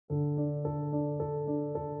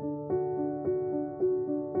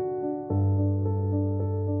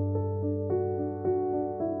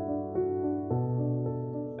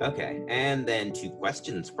Okay, and then to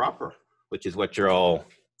questions proper, which is what you're all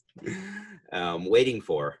waiting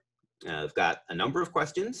for. I've got a number of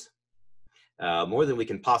questions, more than we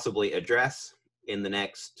can possibly address in the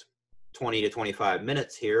next 20 to 25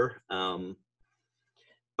 minutes here.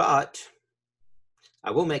 But I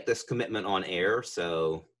will make this commitment on air,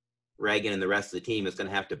 so Reagan and the rest of the team is going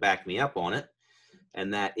to have to back me up on it.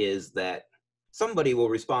 And that is that somebody will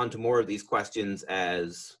respond to more of these questions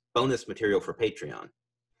as bonus material for Patreon.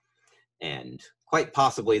 And quite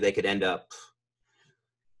possibly they could end up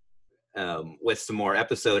with some more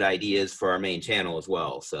episode ideas for our main channel as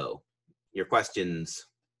well. So your questions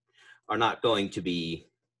are not going to be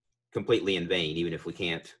completely in vain, even if we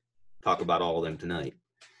can't talk about all of them tonight.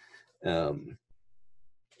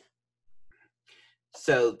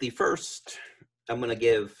 So the first, I'm going to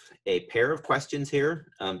give a pair of questions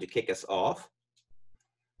here to kick us off.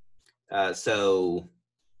 So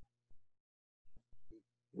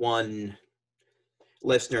one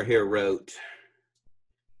listener here wrote,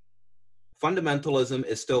 "Fundamentalism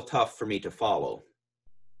is still tough for me to follow.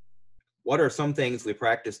 What are some things we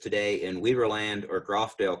practice today in Weaverland or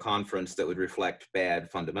Grofdale Conference that would reflect bad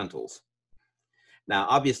fundamentals?" Now,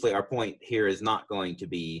 obviously, our point here is not going to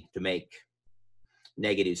be to make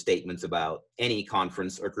negative statements about any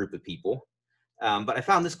conference or group of people. But I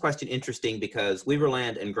found this question interesting because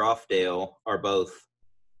Weaverland and Grofdale are both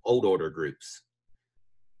Old Order groups.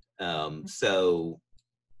 So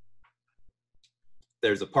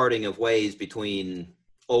there's a parting of ways between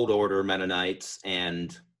Old Order Mennonites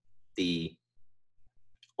and the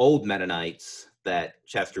Old Mennonites that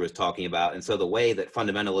Chester was talking about. And so the way that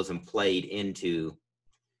fundamentalism played into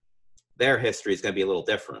their history is going to be a little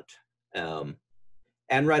different.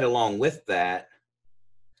 And right along with that,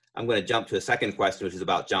 I'm going to jump to a second question, which is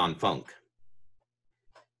about John Funk.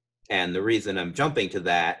 And the reason I'm jumping to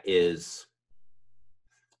that is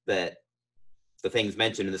that the things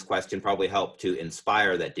mentioned in this question probably help to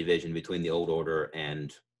inspire that division between the Old Order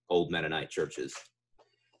and Old Mennonite churches.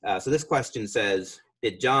 So this question says,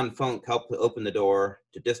 did John Funk help to open the door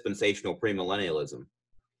to dispensational premillennialism?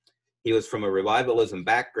 He was from a revivalism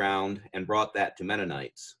background and brought that to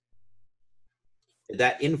Mennonites. Did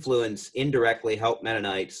that influence indirectly help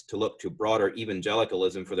Mennonites to look to broader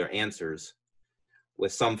evangelicalism for their answers,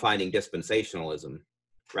 with some finding dispensationalism,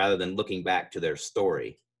 rather than looking back to their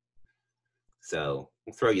story? So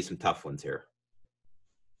we'll throw you some tough ones here.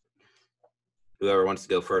 Whoever wants to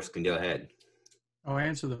go first can go ahead. I'll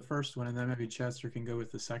answer the first one, and then maybe Chester can go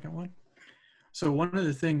with the second one. So one of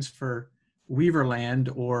the things for Weaverland,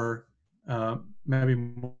 or maybe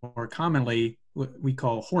more commonly what we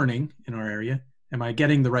call horning in our area, am I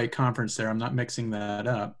getting the right conference there? I'm not mixing that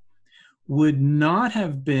up. Would not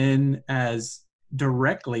have been as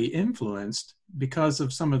directly influenced because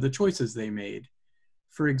of some of the choices they made.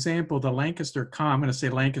 For example, the Lancaster Conference,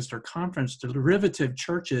 derivative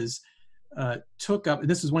churches took up, and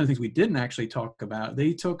this is one of the things we didn't actually talk about,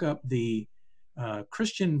 they took up the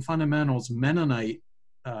Christian Fundamentals Mennonite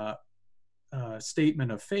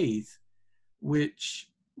statement of faith, which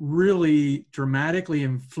really dramatically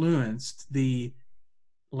influenced the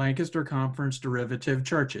Lancaster Conference derivative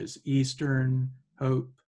churches, Eastern,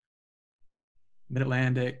 Hope,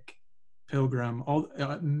 Mid-Atlantic, Pilgrim, all,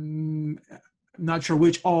 I'm not sure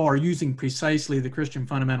which all are using precisely the Christian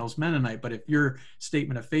Fundamentals Mennonite, but if your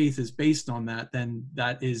statement of faith is based on that, then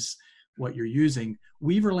that is what you're using.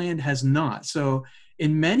 Weaverland has not. So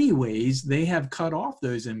in many ways, they have cut off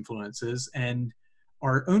those influences and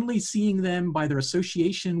are only seeing them by their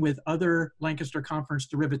association with other Lancaster Conference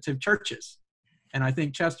derivative churches. And I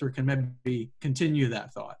think Chester can maybe continue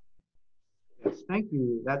that thought. Yes, thank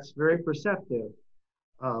you. That's very perceptive.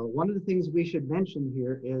 One of the things we should mention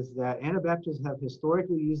here is that Anabaptists have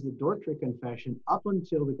historically used the Dortrecht Confession up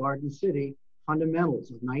until the Garden City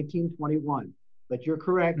Fundamentals of 1921. But you're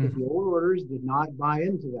correct that the old orders did not buy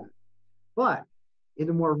into that. But in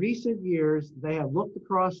the more recent years, they have looked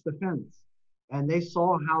across the fence and they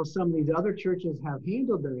saw how some of these other churches have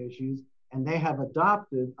handled their issues, and they have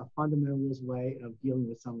adopted a fundamentalist way of dealing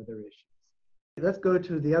with some of their issues. Let's go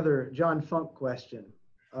to the other John Funk question.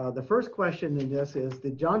 The first question in this is,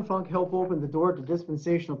 did John Funk help open the door to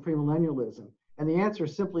dispensational premillennialism? And the answer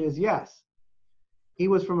simply is yes. He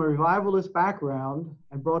was from a revivalist background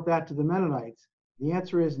and brought that to the Mennonites. The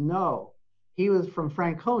answer is no. He was from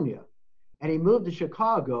Franconia, and he moved to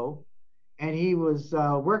Chicago, and he was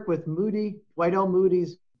worked with Dwight L.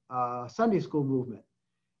 Moody's Sunday school movement.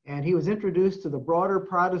 And he was introduced to the broader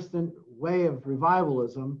Protestant way of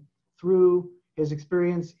revivalism through his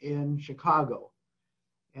experience in Chicago.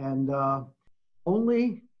 And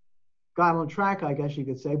only got on track, I guess you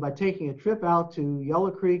could say, by taking a trip out to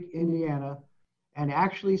Yellow Creek, Indiana, and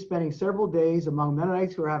actually spending several days among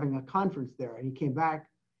Mennonites who were having a conference there. And he came back,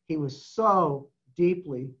 he was so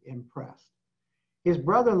deeply impressed. His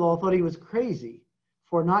brother-in-law thought he was crazy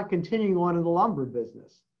for not continuing on in the lumber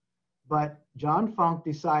business. But John Funk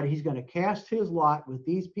decided he's going to cast his lot with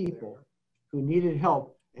these people who needed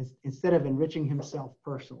help instead of enriching himself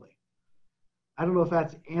personally. I don't know if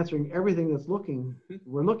that's answering everything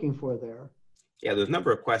we're looking for there. Yeah, there's a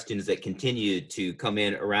number of questions that continue to come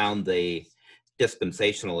in around the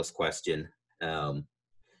dispensationalist question. The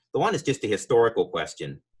one is just a historical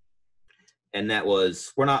question, and that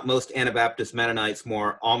was, were not most Anabaptist Mennonites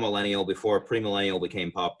more amillennial before premillennial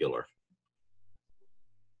became popular?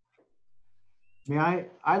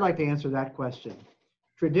 I'd like to answer that question.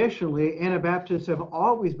 Traditionally, Anabaptists have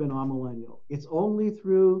always been amillennial. It's only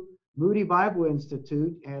through Moody Bible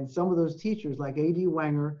Institute and some of those teachers like A.D.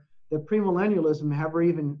 Wenger that premillennialism ever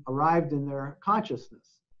even arrived in their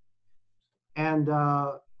consciousness. And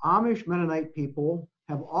Amish Mennonite people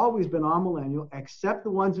have always been amillennial, except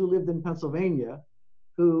the ones who lived in Pennsylvania,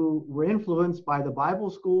 who were influenced by the Bible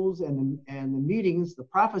schools and the meetings, the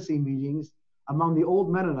prophecy meetings among the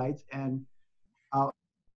old Mennonites. And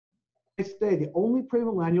today, the only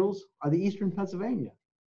premillennials are the Eastern Pennsylvania,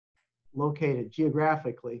 located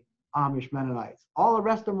geographically, Amish Mennonites. All the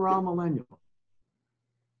rest of them are amillennial.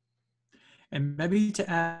 And maybe to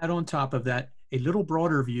add on top of that, a little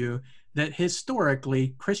broader view that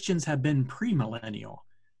historically Christians have been premillennial.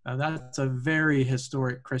 That's a very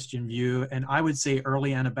historic Christian view. And I would say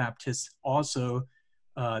early Anabaptists also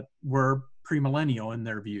were premillennial in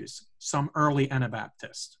their views, some early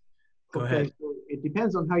Anabaptists. Go ahead. So it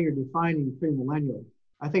depends on how you're defining premillennial.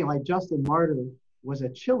 I think like Justin Martyr was a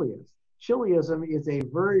Chiliast. Chiliasm is a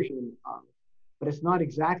version of it, but it's not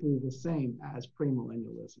exactly the same as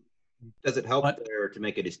premillennialism. Does it help there to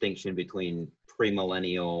make a distinction between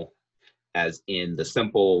premillennial as in the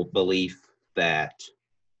simple belief that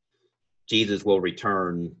Jesus will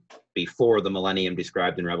return before the millennium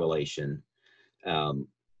described in Revelation,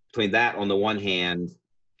 between that on the one hand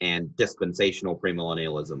and dispensational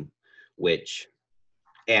premillennialism, which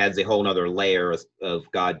adds a whole other layer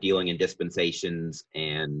of God dealing in dispensations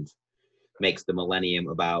and makes the millennium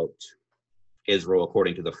about Israel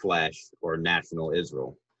according to the flesh or national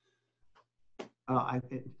Israel?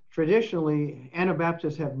 Traditionally,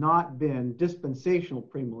 Anabaptists have not been dispensational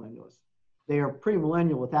premillennialists. They are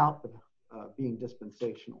premillennial without being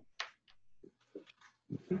dispensational.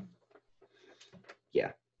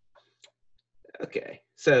 Yeah. Okay.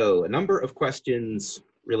 So a number of questions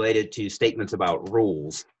related to statements about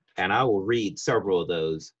rules, and I will read several of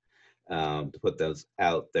those to put those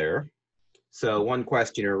out there. So one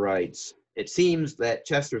questioner writes, it seems that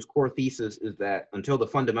Chester's core thesis is that until the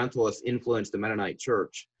fundamentalists influenced the Mennonite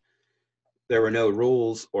Church, there were no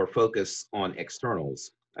rules or focus on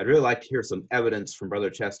externals. I'd really like to hear some evidence from Brother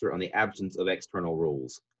Chester on the absence of external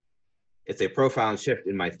rules. It's a profound shift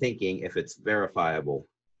in my thinking if it's verifiable.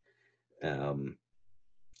 And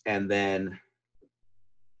then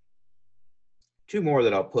two more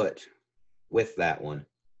that I'll put with that one.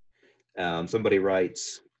 Somebody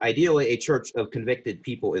writes, ideally, a church of convicted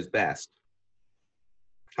people is best.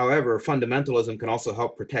 However, fundamentalism can also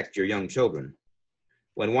help protect your young children.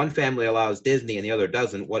 When one family allows Disney and the other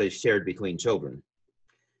doesn't, what is shared between children?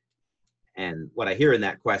 And what I hear in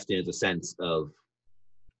that question is a sense of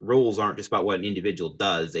rules aren't just about what an individual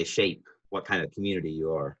does, they shape what kind of community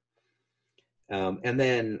you are. And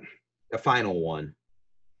then a final one,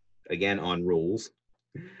 again on rules.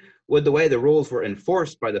 Would the way the rules were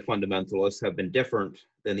enforced by the fundamentalists have been different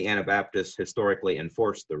than the Anabaptists historically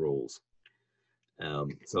enforced the rules?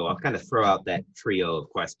 So I'll kind of throw out that trio of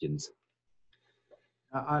questions.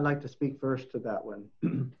 I'd like to speak first to that one.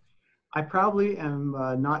 I probably am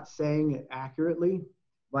not saying it accurately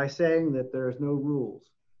by saying that there's no rules,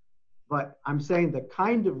 but I'm saying the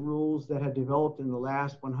kind of rules that have developed in the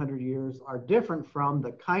last 100 years are different from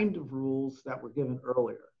the kind of rules that were given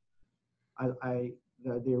earlier.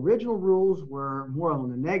 The original rules were more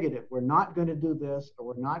on the negative. We're not going to do this, or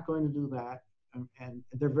we're not going to do that. And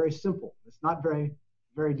they're very simple. It's not very,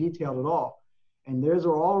 very detailed at all. And those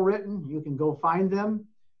are all written. You can go find them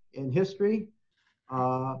in history.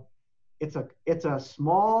 It's a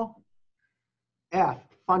small f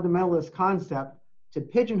fundamentalist concept to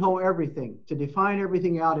pigeonhole everything, to define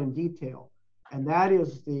everything out in detail. And that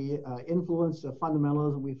is the influence of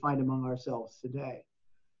fundamentalism we find among ourselves today.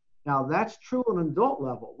 Now, that's true on an adult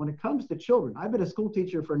level. When it comes to children, I've been a school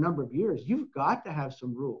teacher for a number of years. You've got to have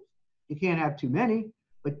some rules. You can't have too many,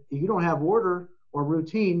 but if you don't have order or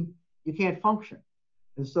routine, you can't function.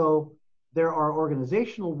 And so there are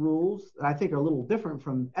organizational rules that I think are a little different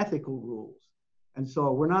from ethical rules. And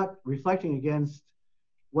so we're not reflecting against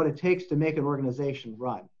what it takes to make an organization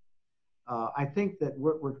run. I think that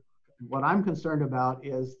what I'm concerned about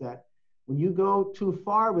is that when you go too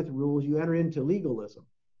far with rules, you enter into legalism.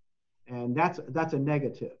 And that's a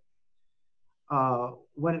negative.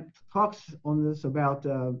 When it talks on this about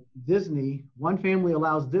Disney, one family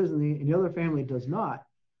allows Disney and the other family does not.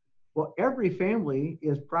 Well, every family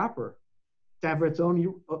is proper to have its own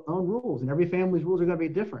rules, and every family's rules are going to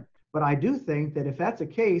be different. But I do think that if that's the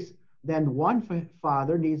case, then one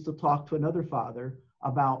father needs to talk to another father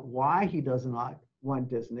about why he does not want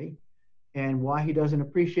Disney and why he doesn't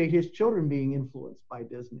appreciate his children being influenced by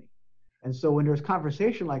Disney. And so when there's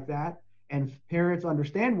conversation like that and parents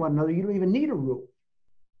understand one another, you don't even need a rule.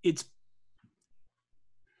 It's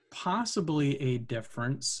possibly a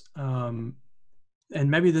difference. And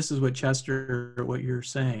maybe this is what Chester, what you're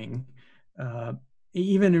saying,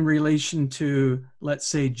 even in relation to, let's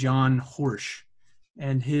say, John Horsch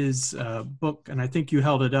and his book, and I think you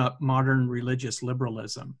held it up, Modern Religious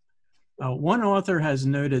Liberalism. One author has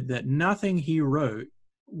noted that nothing he wrote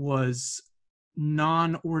was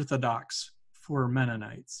non-orthodox for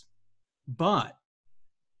Mennonites, but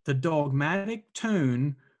the dogmatic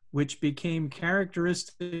tone which became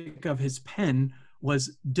characteristic of his pen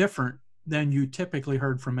was different than you typically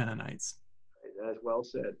heard from Mennonites. That's well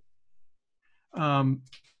said.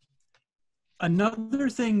 Another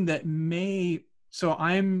thing that may, so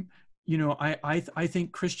I'm, I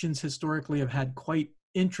think Christians historically have had quite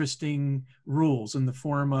interesting rules in the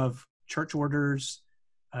form of church orders,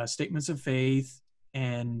 statements of faith,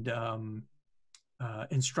 and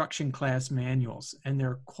instruction class manuals, and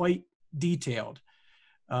they're quite detailed.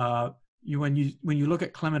 When you look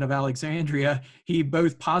at Clement of Alexandria, he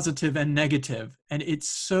both positive and negative, and it's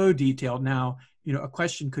so detailed. Now, a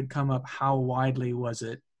question could come up: how widely was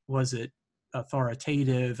it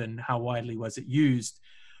authoritative, and how widely was it used?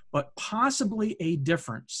 But possibly a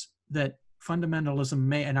difference that fundamentalism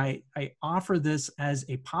may, and I offer this as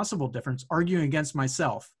a possible difference, arguing against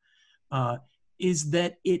myself, is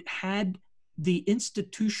that it had the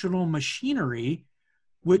institutional machinery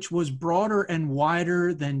which was broader and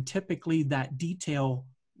wider than typically that detail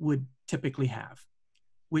would typically have,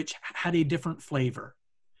 which had a different flavor.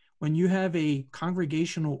 When you have a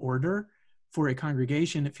congregational order for a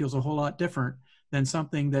congregation, it feels a whole lot different than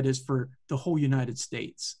something that is for the whole United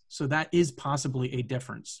States. So that is possibly a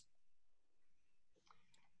difference.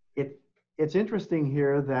 It's interesting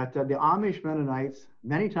here that the Amish Mennonites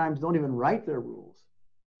many times don't even write their rules.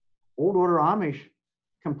 Old Order Amish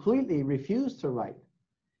completely refuse to write.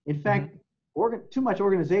 In fact, too much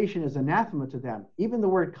organization is anathema to them. Even the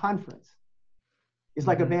word conference is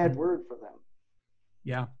like a bad word for them.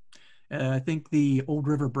 Yeah. I think the Old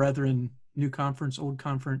River Brethren, New Conference, Old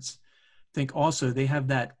Conference, I think also they have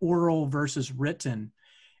that oral versus written.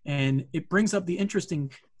 And it brings up the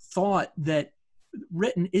interesting thought that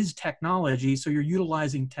written is technology. So you're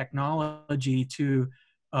utilizing technology to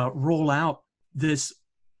roll out this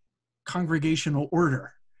congregational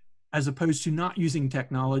order, as opposed to not using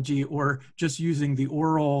technology or just using the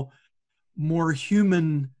oral, more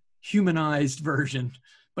humanized version,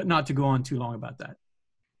 but not to go on too long about that.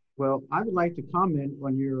 Well, I would like to comment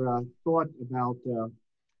on your thought about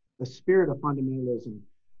the spirit of fundamentalism.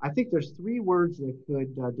 I think there's three words that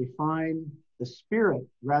could define the spirit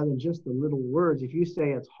rather than just the little words. If you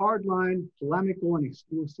say it's hardline, polemical, and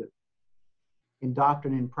exclusive in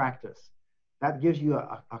doctrine and practice, that gives you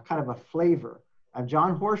a kind of a flavor.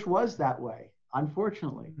 John Horsch was that way,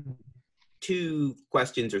 unfortunately. Two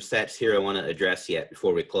questions or sets here I want to address yet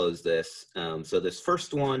before we close this. So this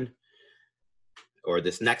first one, or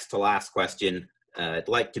this next to last question, I'd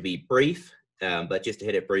like to be brief, but just to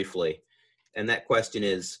hit it briefly. And that question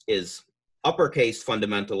is uppercase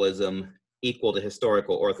fundamentalism equal to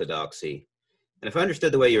historical orthodoxy? And if I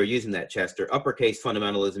understood the way you were using that, Chester, uppercase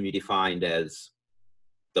fundamentalism you defined as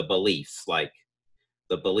the beliefs, like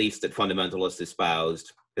the beliefs that fundamentalists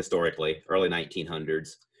espoused historically, early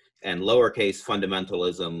 1900s, and lowercase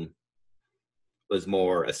fundamentalism was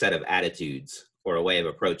more a set of attitudes or a way of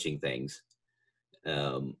approaching things.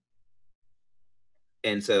 And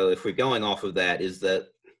so if we're going off of that,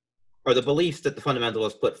 are the beliefs that the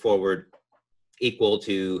fundamentalists put forward equal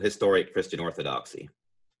to historic Christian orthodoxy?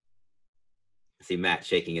 I see Matt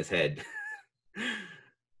shaking his head.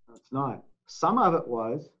 It's not. Some of it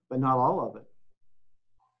was, but not all of it.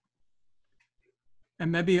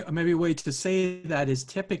 And maybe a way to say that is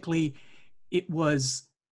typically it was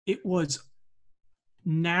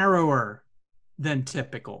narrower than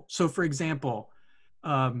typical. So, for example,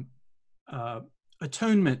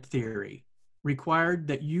 atonement theory required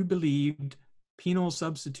that you believed penal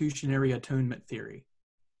substitutionary atonement theory,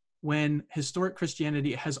 when historic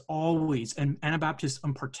Christianity has always, and Anabaptists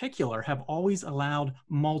in particular, have always allowed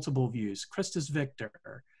multiple views, Christus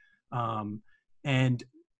Victor, and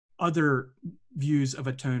other views of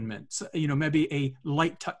atonement, so, maybe a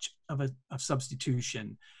light touch of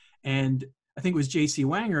substitution. And I think it was J.C.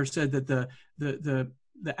 Wanger said that the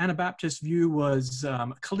Anabaptist view was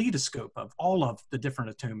a kaleidoscope of all of the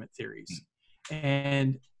different atonement theories.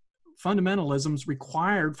 And fundamentalists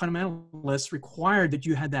required that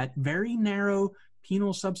you had that very narrow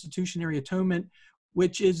penal substitutionary atonement,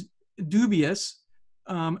 which is dubious.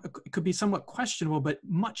 It could be somewhat questionable, but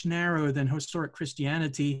much narrower than historic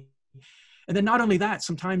Christianity. And then not only that,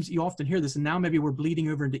 sometimes you often hear this, and now maybe we're bleeding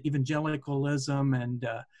over into evangelicalism and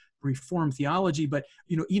Reformed theology, but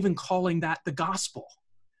even calling that the gospel,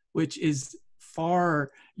 which is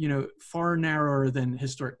far narrower than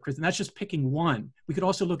historic Christian. That's just picking one. We could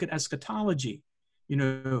also look at eschatology.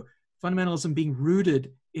 Fundamentalism being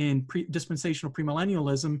rooted in dispensational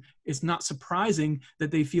premillennialism, it's not surprising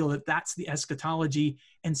that they feel that that's the eschatology,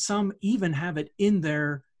 and some even have it in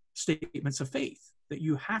their statements of faith, that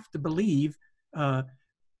you have to believe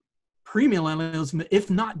premillennialism,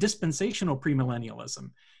 if not dispensational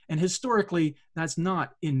premillennialism. And historically, that's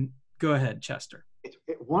not in. Go ahead, Chester.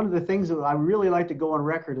 One of the things that I really like to go on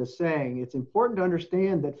record as saying, it's important to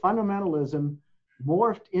understand that fundamentalism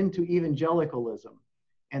morphed into evangelicalism.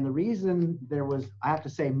 And the reason there was, I have to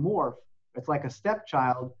say, morph, it's like a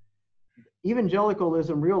stepchild.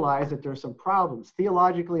 Evangelicalism realized that there's some problems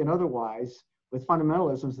theologically and otherwise with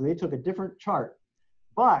fundamentalism, so they took a different chart.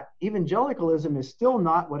 But evangelicalism is still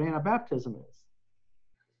not what Anabaptism is.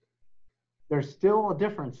 There's still a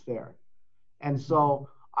difference there. And so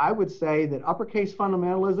I would say that uppercase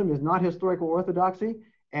fundamentalism is not historical orthodoxy,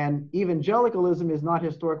 and evangelicalism is not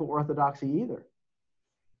historical orthodoxy either.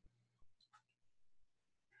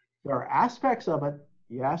 There are aspects of it,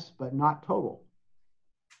 yes, but not total.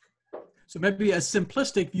 So maybe a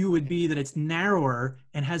simplistic view would be that it's narrower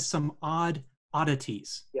and has some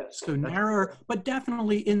oddities. Yes. So narrower, but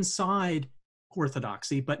definitely inside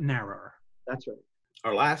orthodoxy, but narrower. That's right.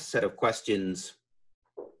 Our last set of questions,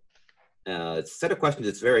 it's a set of questions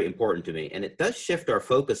that's very important to me, and it does shift our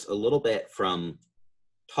focus a little bit from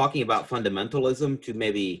talking about fundamentalism to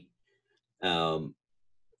maybe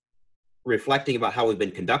reflecting about how we've been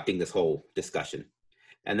conducting this whole discussion.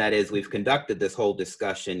 And that is, we've conducted this whole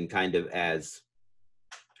discussion kind of as,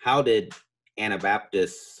 how did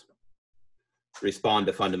Anabaptists respond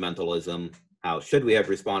to fundamentalism? How should we have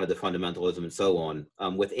responded to fundamentalism, and so on,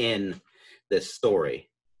 within this story?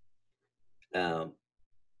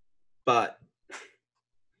 But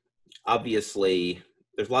obviously,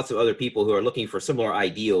 there's lots of other people who are looking for similar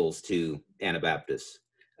ideals to Anabaptists.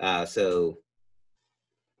 So,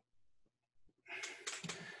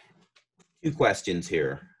 two questions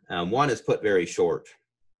here. One is put very short.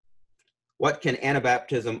 What can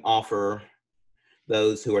Anabaptism offer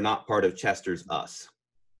those who are not part of Chester's us?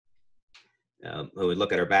 Who would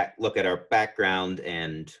look at our background,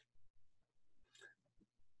 and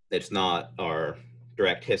it's not our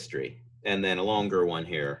direct history. And then a longer one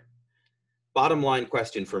here. Bottom line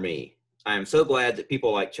question for me. I am so glad that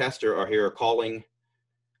people like Chester are here calling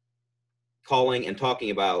and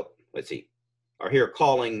talking about, are here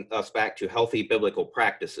calling us back to healthy biblical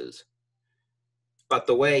practices. But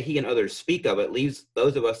the way he and others speak of it leaves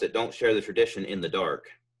those of us that don't share the tradition in the dark.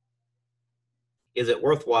 Is it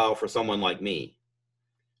worthwhile for someone like me?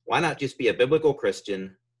 Why not just be a biblical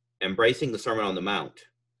Christian, embracing the Sermon on the Mount?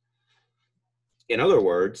 In other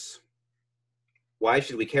words, why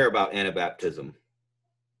should we care about Anabaptism?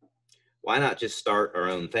 Why not just start our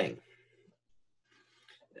own thing?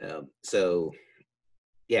 So,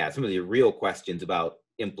 yeah, some of the real questions about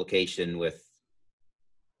implication with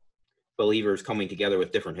believers coming together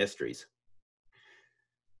with different histories.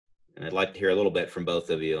 And I'd like to hear a little bit from both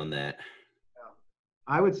of you on that.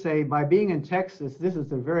 I would say, by being in Texas, this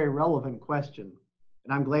is a very relevant question,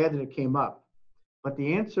 and I'm glad that it came up. But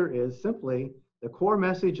the answer is simply, the core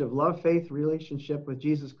message of love, faith, relationship with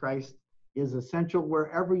Jesus Christ is essential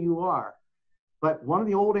wherever you are. But one of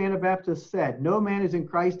the old Anabaptists said, no man is in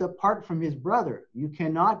Christ apart from his brother. You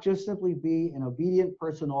cannot just simply be an obedient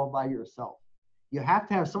person all by yourself. You have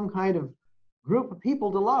to have some kind of group of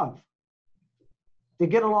people to love, to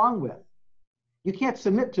get along with. You can't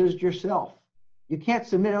submit to yourself. You can't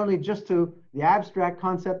submit only just to the abstract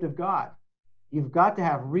concept of God. You've got to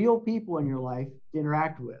have real people in your life to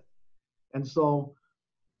interact with. And so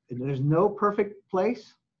there's no perfect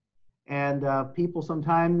place. And people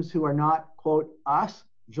sometimes who are not, quote, us,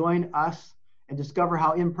 join us and discover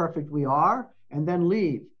how imperfect we are, and then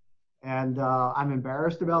leave. And I'm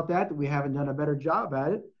embarrassed about that we haven't done a better job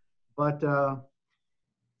at it. But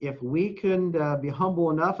if we can be humble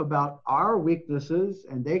enough about our weaknesses,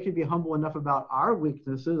 and they can be humble enough about our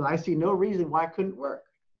weaknesses, I see no reason why it couldn't work.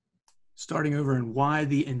 Starting over, and why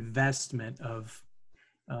the investment of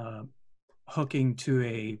hooking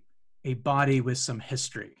to a body with some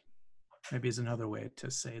history, maybe is another way to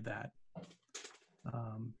say that.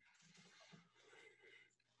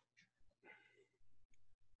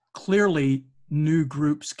 Clearly, new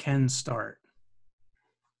groups can start.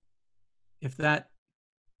 If that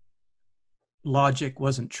logic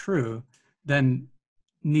wasn't true, then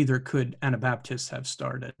neither could Anabaptists have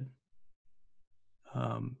started.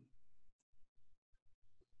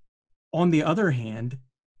 On the other hand,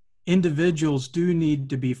 individuals do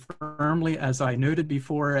need to be firmly, as I noted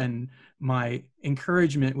before, and my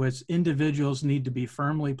encouragement was individuals need to be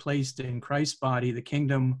firmly placed in Christ's body, the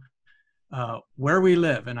kingdom, where we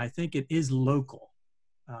live. And I think it is local,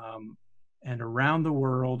 and around the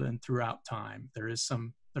world and throughout time. There's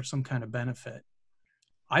some kind of benefit.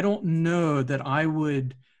 I don't know that I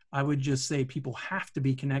would just say people have to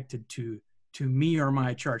be connected to me or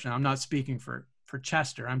my church. And I'm not speaking for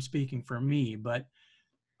Chester, I'm speaking for me, but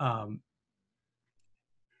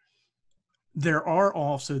there are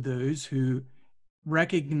also those who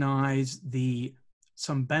recognize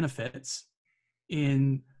some benefits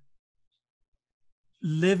in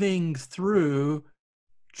living through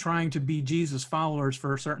trying to be Jesus followers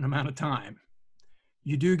for a certain amount of time.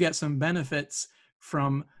 You do get some benefits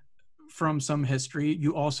from some history.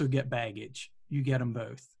 You also get baggage. You get them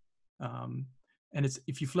both. And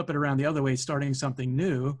if you flip it around the other way, starting something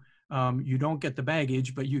new, you don't get the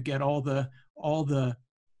baggage, but you get all the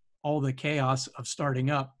chaos of starting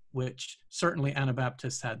up, which certainly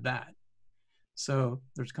Anabaptists had that. So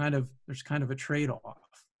there's kind of a trade-off.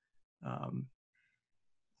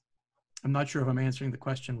 I'm not sure if I'm answering the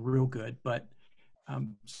question real good, but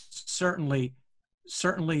certainly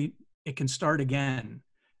it can start again.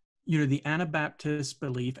 The Anabaptist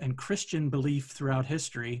belief and Christian belief throughout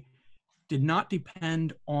history did not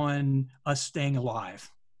depend on us staying alive.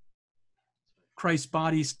 Christ's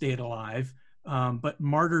body stayed alive, but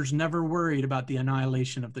martyrs never worried about the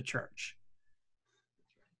annihilation of the church.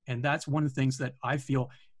 And that's one of the things that I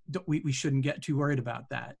feel we shouldn't get too worried about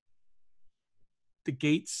that. The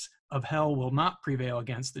gates of hell will not prevail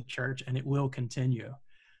against the church, and it will continue.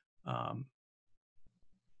 Maybe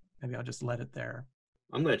I'll just let it there.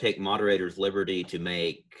 I'm going to take moderator's liberty to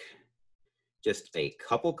make just a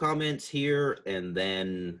couple comments here, and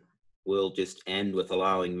then we'll just end with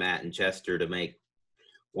allowing Matt and Chester to make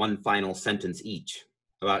one final sentence each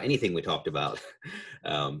about anything we talked about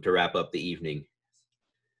to wrap up the evening.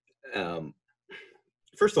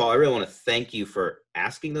 First of all, I really want to thank you for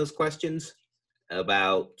asking those questions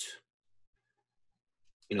about,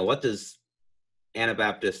 what does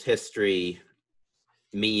Anabaptist history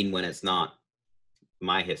mean when it's not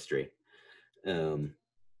my history? One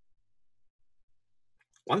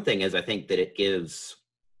thing is, I think that it gives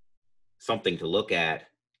something to look at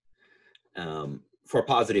for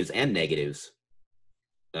positives and negatives,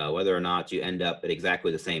 whether or not you end up at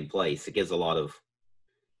exactly the same place. It gives a lot of,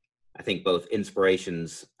 I think, both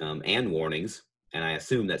inspirations and warnings, and I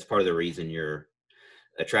assume that's part of the reason you're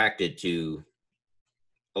attracted to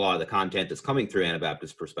a lot of the content that's coming through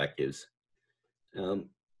Anabaptist Perspectives.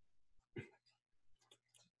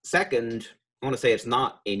 Second, I want to say it's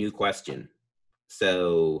not a new question.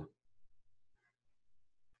 So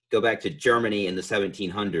go back to Germany in the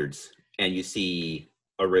 1700s, and you see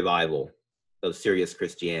a revival of serious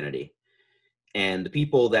Christianity. And the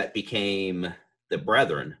people that became the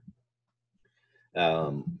Brethren,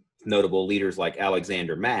 notable leaders like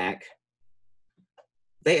Alexander Mack,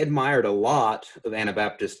 they admired a lot of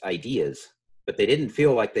Anabaptist ideas, but they didn't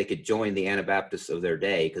feel like they could join the Anabaptists of their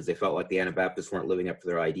day because they felt like the Anabaptists weren't living up to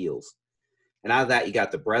their ideals. And out of that, you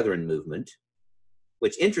got the Brethren movement,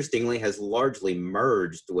 which interestingly has largely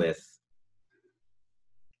merged with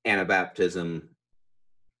Anabaptism.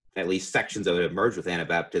 At least sections of it have merged with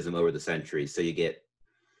Anabaptism over the centuries. So you get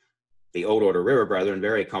the Old Order River Brethren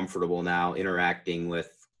very comfortable now interacting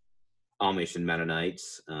with Amish and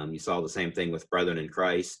Mennonites. You saw the same thing with Brethren in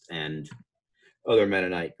Christ and other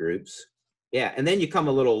Mennonite groups. Yeah, and then you come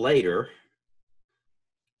a little later,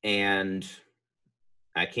 and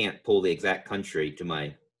I can't pull the exact country to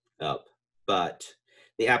my up, but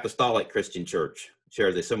the Apostolic Christian Church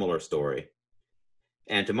shares a similar story.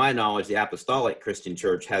 And to my knowledge, the Apostolic Christian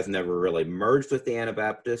Church has never really merged with the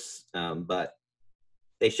Anabaptists, but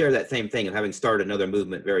they share that same thing of having started another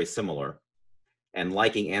movement very similar. and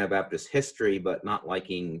liking Anabaptist history, but not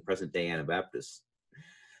liking present day Anabaptists.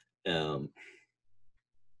 And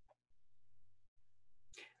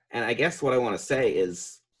I guess what I want to say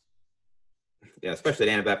is, especially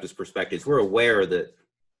at Anabaptist Perspectives, we're aware that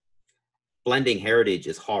blending heritage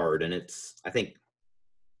is hard, and it's, I think,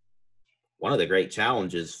 one of the great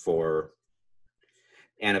challenges for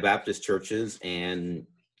Anabaptist churches and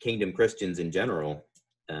Kingdom Christians in general,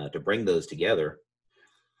 to bring those together.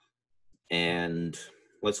 And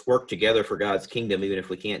let's work together for God's kingdom, even if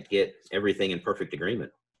we can't get everything in perfect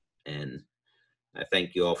agreement. And I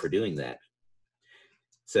thank you all for doing that.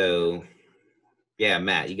 So, yeah,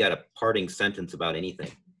 Matt, you got a parting sentence about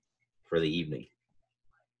anything for the evening?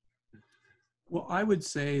 Well, I would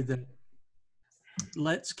say that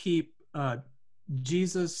let's keep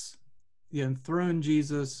Jesus, the enthroned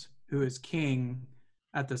Jesus, who is King,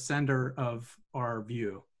 at the center of our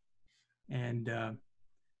view, and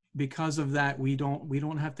because of that, we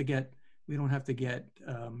don't have to get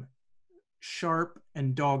sharp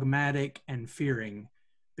and dogmatic and fearing,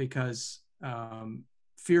 because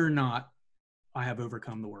fear not, I have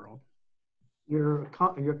overcome the world. Your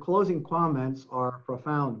closing comments are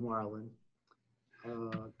profound, Marlin.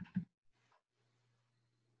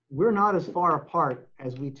 We're not as far apart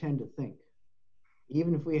as we tend to think,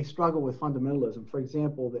 even if we struggle with fundamentalism. For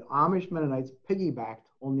example, the Amish Mennonites piggybacked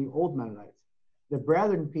on the old Mennonites. The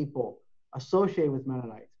Brethren people associate with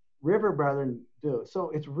Mennonites. River Brethren do. So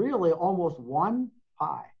it's really almost one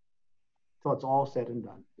pie till it's all said and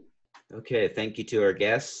done. Okay, thank you to our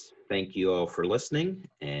guests. Thank you all for listening.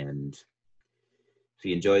 And if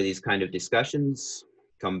you enjoy these kind of discussions,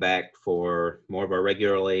 come back for more of our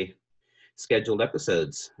regularly scheduled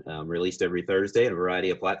episodes, released every Thursday on a variety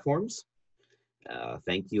of platforms.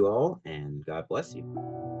 Thank you all, and God bless you.